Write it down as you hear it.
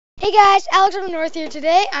Hey guys, Alex from the North here.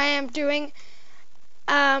 Today I am doing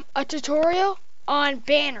a tutorial on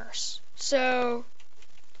banners. So,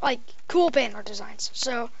 like cool banner designs.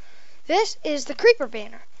 So, this is the creeper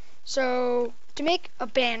banner. So, to make a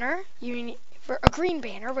banner, you need, for a green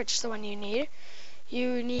banner, which is the one you need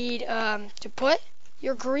to put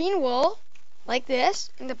your green wool like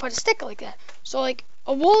this, and to put a stick like that. So, like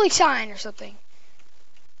a woolly sign or something.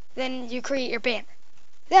 Then you create your banner.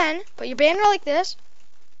 Then, put your banner like this.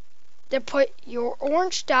 Then put your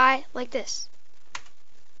orange dye like this.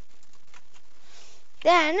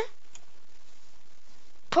 Then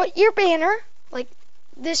put your banner, like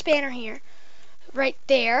this banner here, right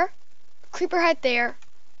there, creeper head there,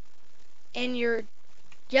 and your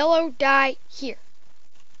yellow dye here.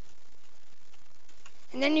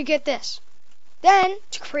 And then you get this. Then,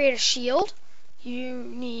 to create a shield, you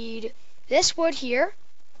need this wood here,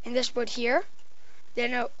 and this wood here,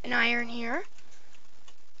 then an iron here.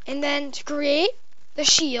 And then to create the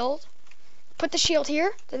shield, put the shield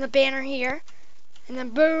here, then the banner here, and then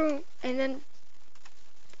boom,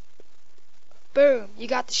 you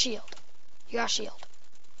got the shield. You got a shield.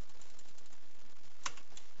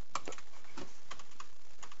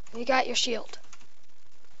 You got your shield.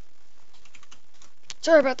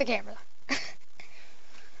 Sorry about the camera.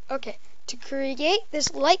 Okay, to create this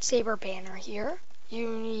lightsaber banner here,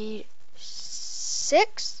 you need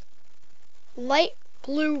 6 light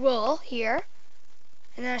blue wool here,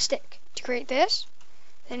 and then a stick. To create this,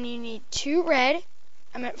 then you need 4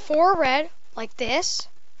 red, like this.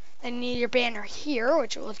 Then you need your banner here,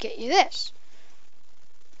 which will get you this.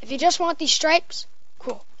 If you just want these stripes,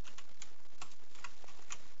 cool.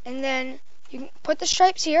 And then you can put the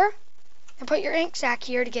stripes here, and put your ink sac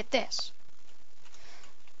here to get this.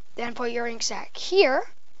 Then put your ink sac here,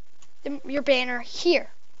 then your banner here.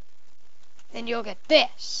 Then you'll get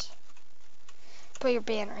this. Put your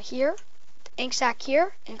banner here, ink sac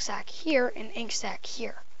here, and ink sac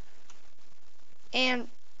here. And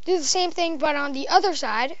do the same thing, but on the other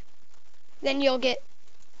side, then you'll get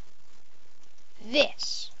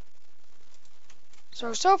this.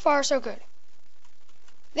 So far, so good.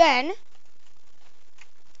 Then,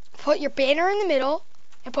 put your banner in the middle,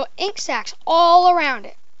 and put ink sacs all around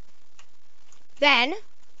it. Then,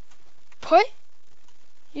 put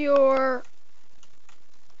your...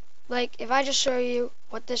 Like, if I just show you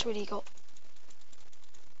what this would equal.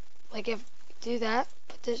 Like, if do that,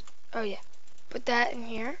 put this, put that in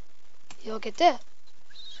here, you'll get this.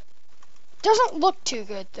 Doesn't look too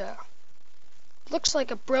good, though. Looks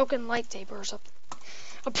like a broken lightsaber or something.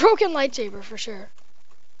 A broken lightsaber, for sure.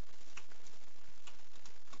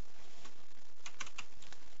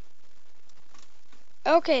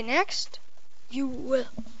 Okay, next, you will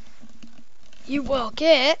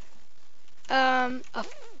get,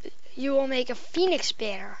 you will make a phoenix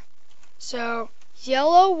banner. So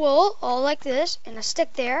yellow wool, all like this, and a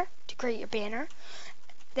stick there to create your banner.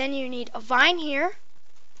 Then you need a vine here,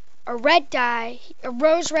 a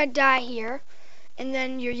rose red dye here, and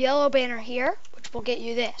then your yellow banner here, which will get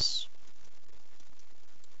you this.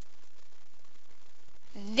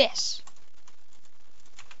 This.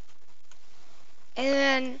 And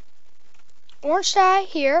then orange dye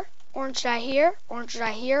here, orange dye here, orange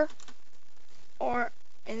dye here,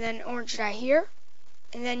 and then orange dye here,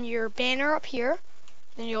 and then your banner up here,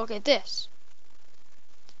 then you'll get this.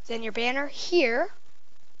 Then your banner here,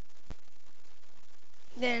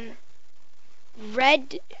 then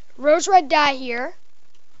rose red dye here,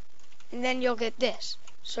 and then you'll get this.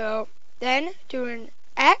 So then do an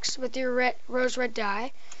X with your rose red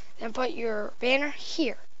dye, then put your banner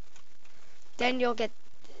here. Then you'll get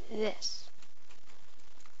this.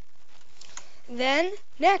 Then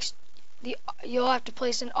next, you'll have to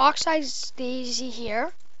place an oxide daisy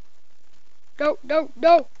here.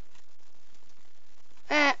 No.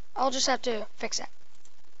 I'll just have to fix that.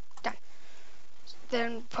 Done.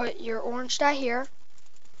 Then put your orange dye here,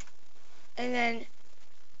 and then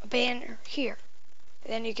a banner here.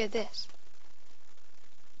 Then you get this.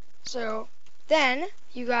 So then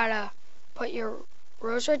you gotta put your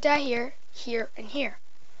rose red dye here, here, and here.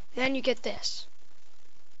 Then you get this.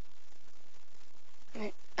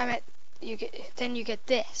 Then you get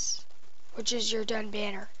this, which is your done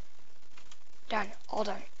banner. Done, all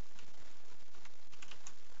done.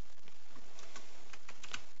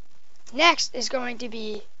 Next is going to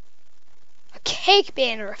be a cake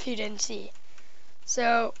banner, if you didn't see.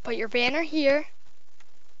 So put your banner here.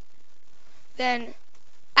 Then,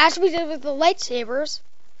 as we did with the lightsabers,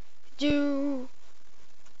 do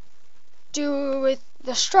with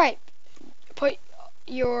the stripe. Put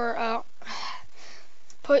your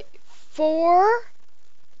put 4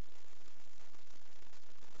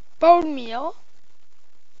 bone meal.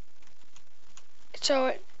 So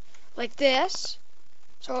it, like this,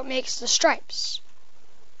 so it makes the stripes.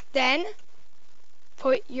 Then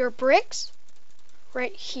put your bricks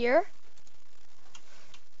right here.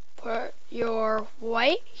 Put your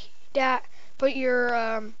put your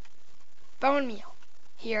bone meal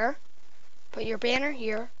here. Put your banner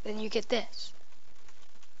here. Then you get this.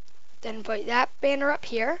 Then put that banner up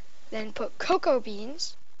here. Then put cocoa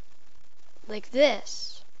beans like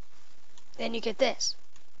this. Then you get this.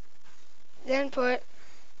 Then put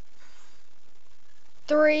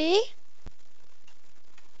 3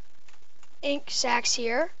 ink sacks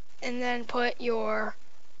here, and then put your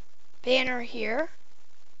banner here.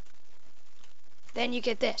 Then you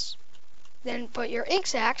get this. Then put your ink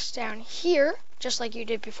sacks down here, just like you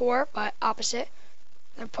did before, but opposite.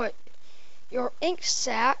 Then put your ink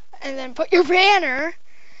sack, and then put your banner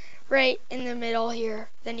right in the middle here.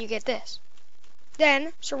 Then you get this.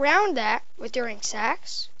 Then surround that with your ink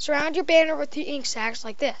sacks. Surround your banner with the ink sacks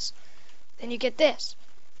like this. Then you get this.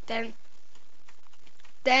 Then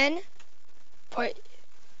put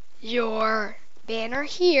your banner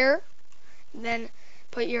here. Then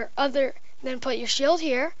put your shield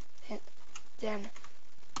here. And then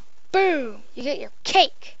boom, you get your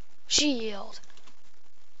cake shield.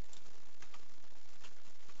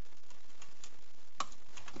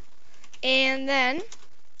 And then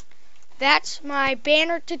that's my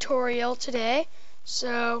banner tutorial today.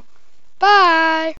 So, bye!